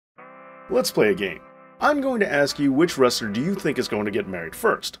Let's play a game. I'm going to ask you which wrestler do you think is going to get married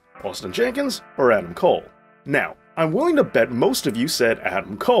first, Austin Jenkins or Adam Cole? Now, I'm willing to bet most of you said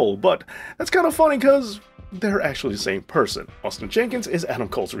Adam Cole, but that's kind of funny because they're actually the same person. Austin Jenkins is Adam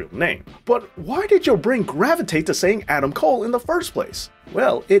Cole's real name. But why did your brain gravitate to saying Adam Cole in the first place?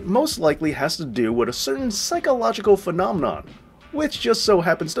 Well, it most likely has to do with a certain psychological phenomenon, which just so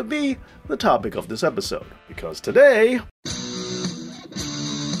happens to be the topic of this episode. Because today,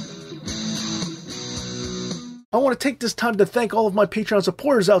 I want to take this time to thank all of my Patreon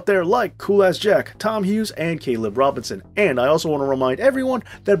supporters out there like Cool Ass Jack, Tom Hughes, and Caleb Robinson. And I also want to remind everyone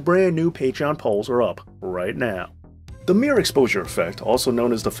that brand new Patreon polls are up right now. The mere exposure effect, also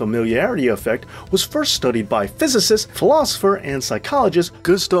known as the familiarity effect, was first studied by physicist, philosopher, and psychologist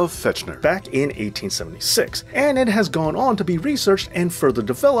Gustav Fechner back in 1876, and it has gone on to be researched and further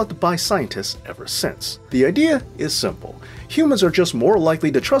developed by scientists ever since. The idea is simple. Humans are just more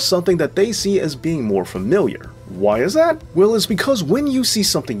likely to trust something that they see as being more familiar. Why is that? Well, it's because when you see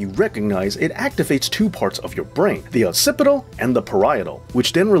something you recognize, it activates two parts of your brain, the occipital and the parietal,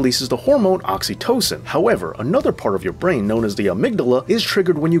 which then releases the hormone oxytocin. However, another part of your brain known as the amygdala is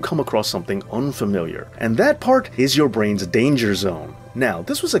triggered when you come across something unfamiliar, and that part is your brain's danger zone. Now,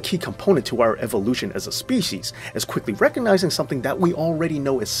 this was a key component to our evolution as a species, as quickly recognizing something that we already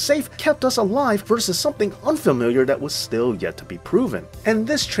know is safe kept us alive versus something unfamiliar that was still yet to be proven. And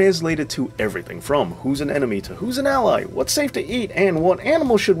this translated to everything from who's an enemy to who's an ally, what's safe to eat, and what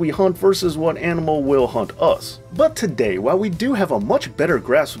animal should we hunt versus what animal will hunt us. But today, while we do have a much better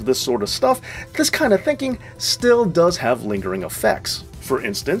grasp of this sort of stuff, this kind of thinking still does have lingering effects. For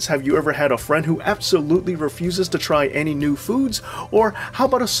instance, have you ever had a friend who absolutely refuses to try any new foods? Or how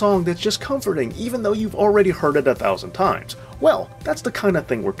about a song that's just comforting even though you've already heard it 1,000 times? Well, that's the kind of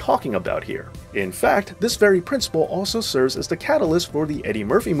thing we're talking about here. In fact, this very principle also serves as the catalyst for the Eddie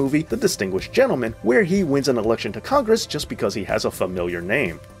Murphy movie The Distinguished Gentleman, where he wins an election to Congress just because he has a familiar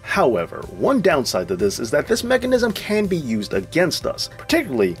name. However, one downside to this is that this mechanism can be used against us,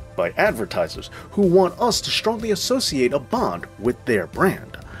 particularly by advertisers who want us to strongly associate a bond with their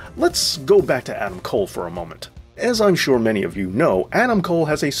brand. Let's go back to Adam Cole for a moment. As I'm sure many of you know, Adam Cole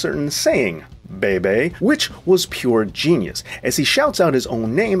has a certain saying, "Baby," which was pure genius, as he shouts out his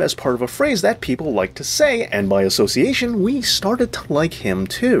own name as part of a phrase that people like to say, and by association, we started to like him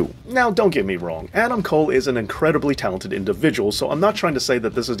too. Now, don't get me wrong, Adam Cole is an incredibly talented individual, so I'm not trying to say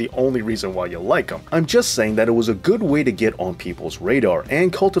that this is the only reason why you like him. I'm just saying that it was a good way to get on people's radar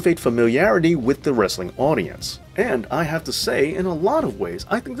and cultivate familiarity with the wrestling audience. And I have to say, in a lot of ways,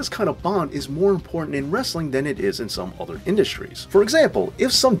 I think this kind of bond is more important in wrestling than it is in some other industries. For example,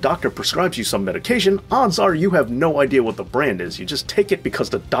 if some doctor prescribes you some medication, odds are you have no idea what the brand is, you just take it because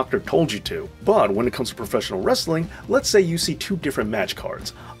the doctor told you to. But when it comes to professional wrestling, let's say you see two different match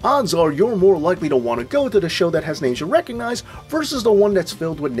cards. Odds are you're more likely to want to go to the show that has names you recognize versus the one that's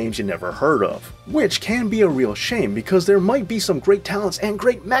filled with names you never heard of. Which can be a real shame because there might be some great talents and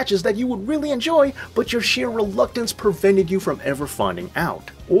great matches that you would really enjoy, but your sheer reluctance prevented you from ever finding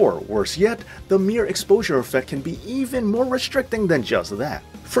out. Or worse yet, the mere exposure effect can be even more restricting than just that.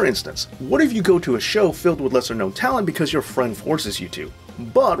 For instance, what if you go to a show filled with lesser known talent because your friend forces you to?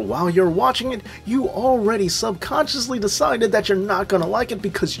 But while you're watching it, you already subconsciously decided that you're not gonna like it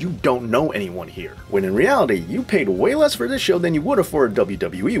because you don't know anyone here. When in reality, you paid way less for this show than you would have for a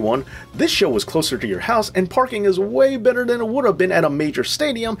WWE one, this show was closer to your house and parking is way better than it would have been at a major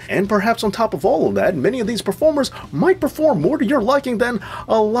stadium, and perhaps on top of all of that, many of these performers might perform more to your liking than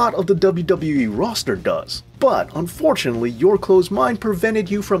a lot of the WWE roster does. But unfortunately, your closed mind prevented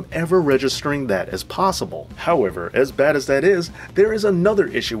you from ever registering that as possible. However, as bad as that is, there is another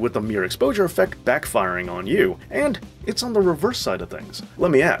issue with the mere exposure effect backfiring on you, and it's on the reverse side of things. Let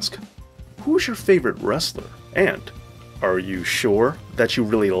me ask, who's your favorite wrestler? And are you sure that you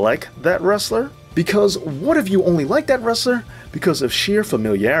really like that wrestler? Because what if you only like that wrestler because of sheer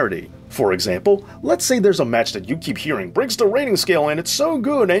familiarity? For example, let's say there's a match that you keep hearing breaks the rating scale and it's so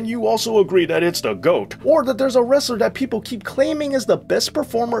good and you also agree that it's the GOAT. Or that there's a wrestler that people keep claiming is the best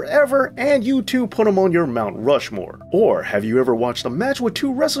performer ever and you two put him on your Mount Rushmore. Or have you ever watched a match with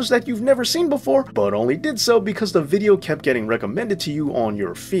two wrestlers that you've never seen before but only did so because the video kept getting recommended to you on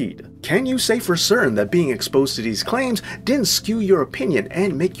your feed? Can you say for certain that being exposed to these claims didn't skew your opinion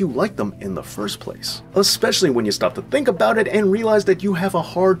and make you like them in the first place? Especially when you stop to think about it and realize that you have a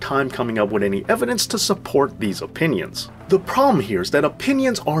hard time coming up with any evidence to support these opinions. The problem here is that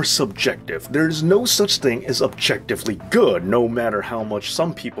opinions are subjective. There is no such thing as objectively good, no matter how much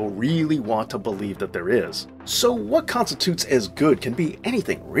some people really want to believe that there is. So what constitutes as good can be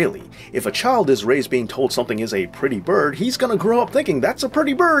anything really. If a child is raised being told something is a pretty bird, he's gonna grow up thinking that's a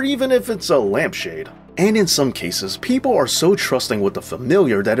pretty bird even if it's a lampshade. And in some cases, people are so trusting with the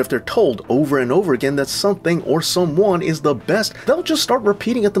familiar that if they're told over and over again that something or someone is the best, they'll just start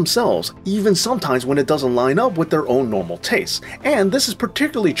repeating it themselves, even sometimes when it doesn't line up with their own normal tastes. And this is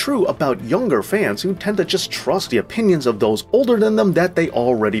particularly true about younger fans who tend to just trust the opinions of those older than them that they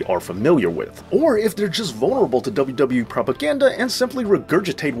already are familiar with. Or if they're just vulnerable to WWE propaganda and simply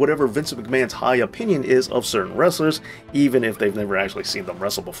regurgitate whatever Vince McMahon's high opinion is of certain wrestlers, even if they've never actually seen them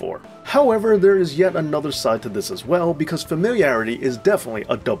wrestle before. However, there is yet another side to this as well, because familiarity is definitely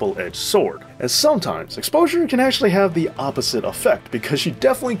a double-edged sword, as sometimes exposure can actually have the opposite effect, because you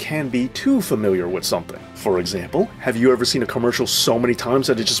definitely can be too familiar with something. For example, have you ever seen a commercial so many times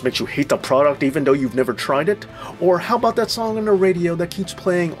that it just makes you hate the product even though you've never tried it? Or how about that song on the radio that keeps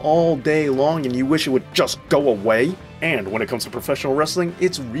playing all day long and you wish it would just go away? And when it comes to professional wrestling,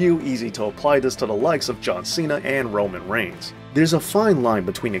 it's real easy to apply this to the likes of John Cena and Roman Reigns. There's a fine line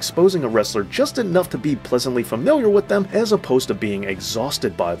between exposing a wrestler just enough to be pleasantly familiar with them as opposed to being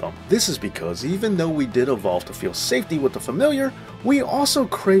exhausted by them. This is because even though we did evolve to feel safety with the familiar, we also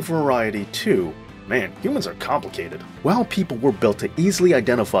crave variety too. Man, humans are complicated. While people were built to easily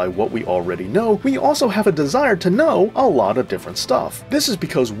identify what we already know, we also have a desire to know a lot of different stuff. This is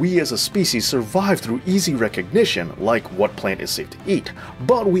because we as a species survive through easy recognition, like what plant is safe to eat,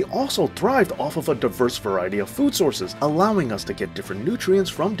 but we also thrived off of a diverse variety of food sources, allowing us to get different nutrients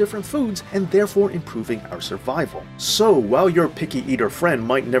from different foods and therefore improving our survival. So while your picky eater friend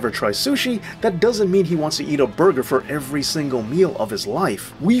might never try sushi, that doesn't mean he wants to eat a burger for every single meal of his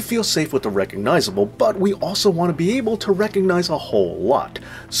life. We feel safe with the recognizable, but we also want to be able to recognize a whole lot.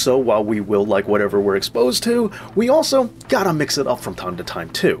 So while we will like whatever we're exposed to, we also gotta mix it up from time to time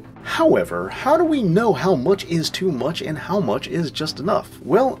too. However, how do we know how much is too much and how much is just enough?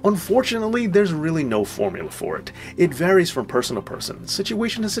 Well, unfortunately, there's really no formula for it. It varies from person to person,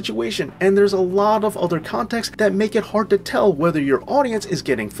 situation to situation, and there's a lot of other contexts that make it hard to tell whether your audience is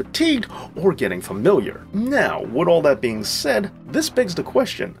getting fatigued or getting familiar. Now, with all that being said, this begs the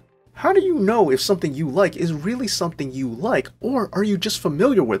question: how do you know if something you like is really something you like, or are you just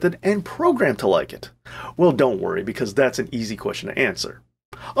familiar with it and programmed to like it? Well, don't worry, because that's an easy question to answer.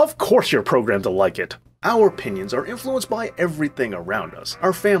 Of course you're programmed to like it! Our opinions are influenced by everything around us.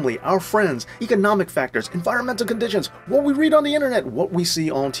 Our family, our friends, economic factors, environmental conditions, what we read on the internet, what we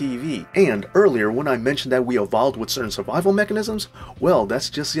see on TV. And earlier when I mentioned that we evolved with certain survival mechanisms, well, that's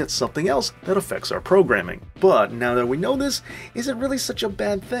just yet something else that affects our programming. But now that we know this, is it really such a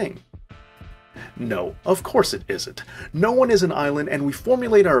bad thing? No, of course it isn't. No one is an island and we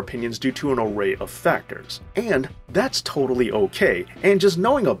formulate our opinions due to an array of factors. And that's totally okay, and just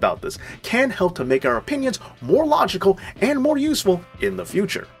knowing about this can help to make our opinions more logical and more useful in the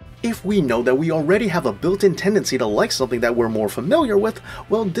future. If we know that we already have a built-in tendency to like something that we're more familiar with,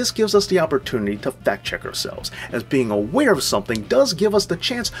 well, this gives us the opportunity to fact-check ourselves, as being aware of something does give us the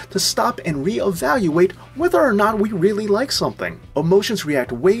chance to stop and re-evaluate whether or not we really like something. Emotions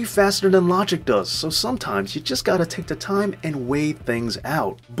react way faster than logic does, so sometimes you just gotta take the time and weigh things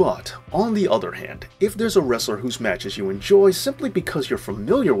out. But, on the other hand, if there's a wrestler whose matches you enjoy simply because you're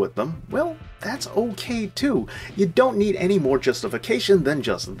familiar with them, well, that's okay too. You don't need any more justification than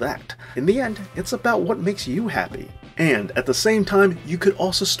just that. In the end, it's about what makes you happy. And at the same time, you could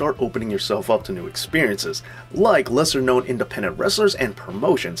also start opening yourself up to new experiences, like lesser known independent wrestlers and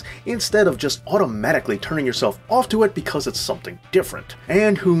promotions, instead of just automatically turning yourself off to it because it's something different.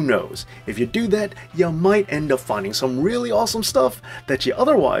 And who knows, if you do that, you might end up finding some really awesome stuff that you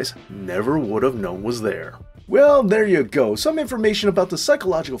otherwise never would have known was there. Well, there you go, some information about the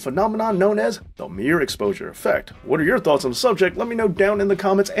psychological phenomenon known as the mere exposure effect. What are your thoughts on the subject? Let me know down in the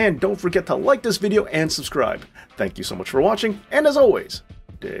comments, and don't forget to like this video and subscribe. Thank you so much for watching, and as always,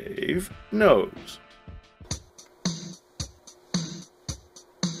 Dave knows.